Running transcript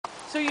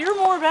So you're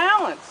more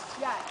balanced.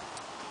 Yes.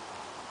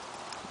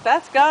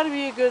 That's got to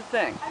be a good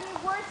thing. I mean,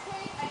 worst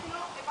case,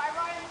 if I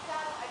ride in the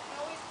saddle, I can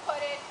always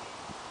put it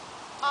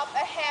up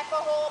a half a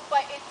hole,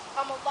 but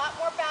I'm a lot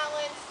more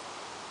balanced,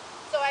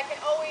 so I can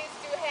always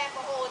do half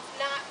a hole. It's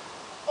not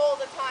all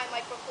the time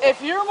like before.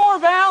 If you're more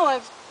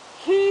balanced,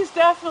 he's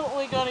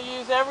definitely going to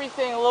use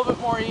everything a little bit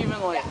more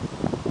evenly. Yes.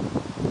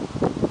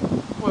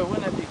 Boy,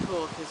 wouldn't it be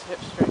cool if his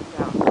hips straightened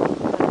out?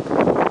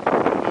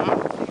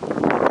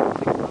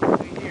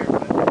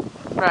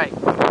 Right.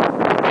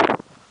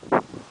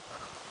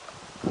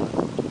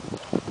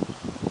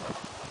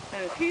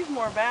 And if he's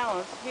more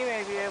balanced, he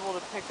may be able to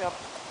pick up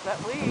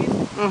that lead.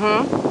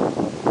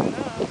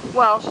 Mm-hmm.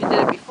 Well, she did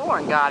it before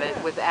and got it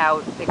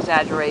without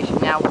exaggeration.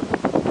 Now,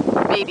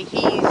 maybe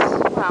he's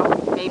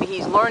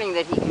learning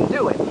that he can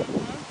do it.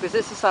 Because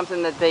this is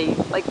something that they,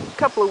 like a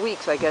couple of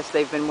weeks, I guess,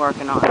 they've been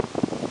working on. I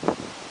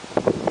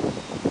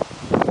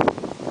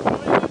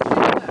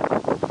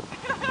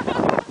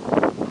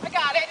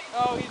got it.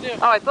 Oh, you do?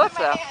 Oh, I thought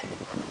so.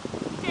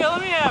 Here, let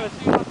me have it so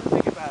you don't have to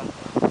think about it.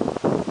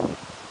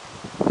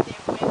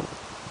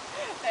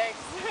 Thanks.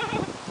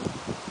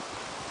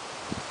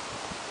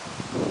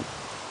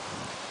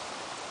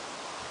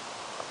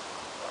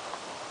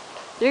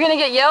 You're going to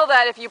get yelled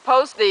at if you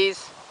post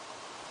these.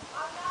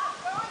 I'm not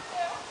going to.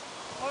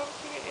 Why would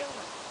she get yelled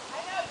at? I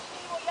know,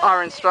 she will yell Our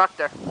at me.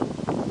 instructor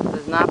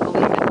does not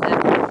believe in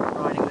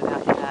riding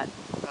without your hat.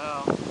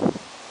 Oh.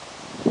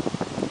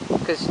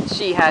 Because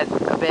she had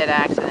a bad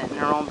accident in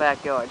her own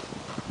backyard.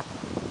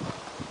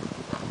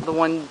 The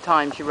one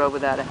time she rode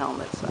without a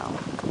helmet, so.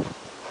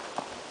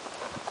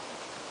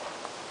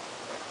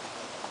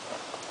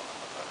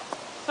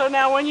 So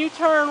now when you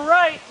turn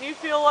right, do you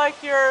feel like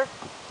the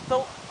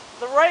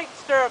right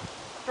stirrup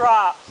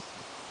drops?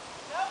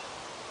 Nope.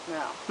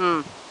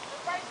 No.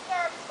 The right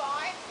stirrup's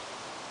fine.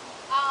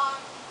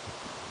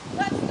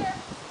 Left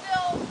stirrup's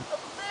still a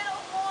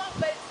little long,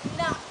 but it's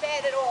not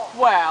bad at all.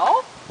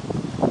 Well,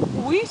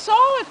 we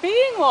saw it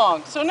being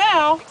long, so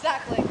now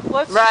Exactly.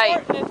 let's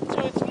shorten it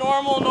to its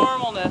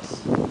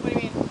normalness. What do you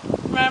mean?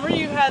 Remember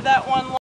you had that one